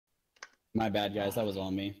My bad, guys. That was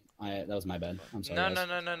all me. That was my bad. I'm sorry. No, guys.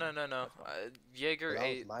 no. Jaeger That was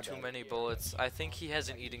ate my too bad. many bullets. I think he has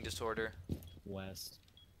an eating disorder. West.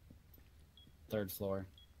 Third floor.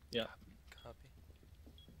 Yeah. Copy.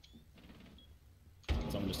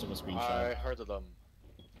 Someone just took a I screenshot. heard of them.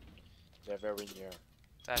 They're very near.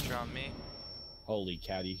 Thatcher on me. Holy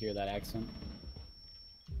cow! Do you hear that accent?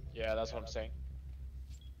 Yeah, that's what I'm saying.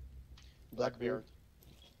 Blackbeard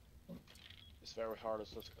It's very hard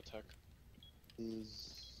to attack.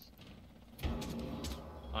 is.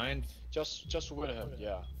 Behind. Just win him,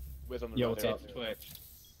 yeah. With him. Yo, right what's there. up? Twitch.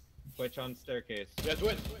 Twitch on staircase. Yeah, do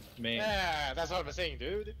it. Main. Yeah, that's what I'm saying,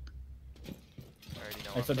 dude. I already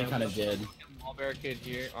know. Except they kind of did. Wall barricade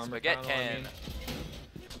here. Armor Spaghetti panel on can. me.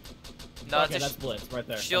 No, Okay, it's a that's blitz right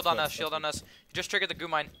there. shield That's on blitz. us. Shield on us. Just triggered the goo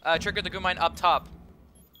mine. Triggered the goo mine up top.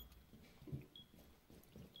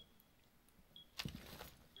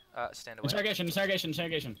 Stand away.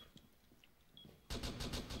 Interrogation.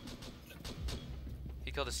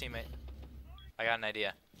 He killed his teammate. I got an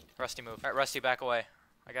idea. Rusty move. Alright, Rusty, back away.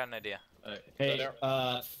 I got an idea. Hey,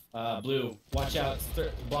 Blue, watch out.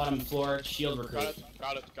 Bottom floor, shield recruit.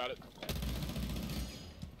 Got it.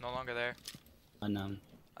 No longer there. Unknown.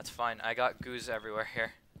 That's fine. I got goos everywhere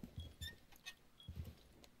here.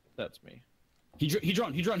 That's me. He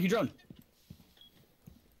drone.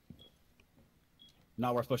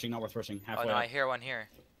 Not worth pushing. Halfway. Oh no, up. I hear one here.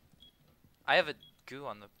 I have a goo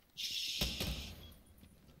on the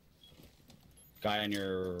Guy on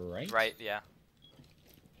your right? right, yeah.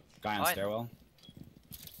 Guy on Fine. stairwell.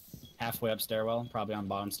 Halfway up stairwell. Probably on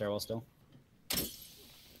bottom stairwell still.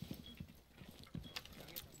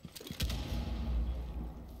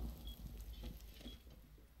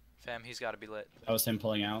 Fam, he's gotta be lit. That was him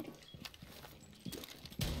pulling out.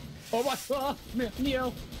 Oh my god!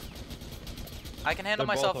 Neo! I can handle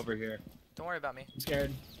They're myself. both over here. Don't worry about me. I'm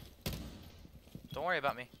scared. Don't worry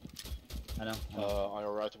about me. I know. On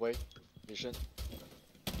your right way. Vision.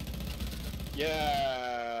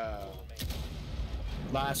 Yeah.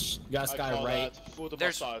 Last I guy call right. that foot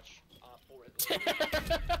There's- massage.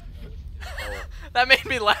 That made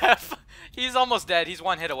me laugh. He's almost dead. He's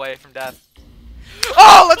one hit away from death.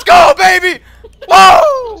 Oh, let's go, baby!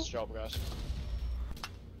 Whoa! Nice job, guys.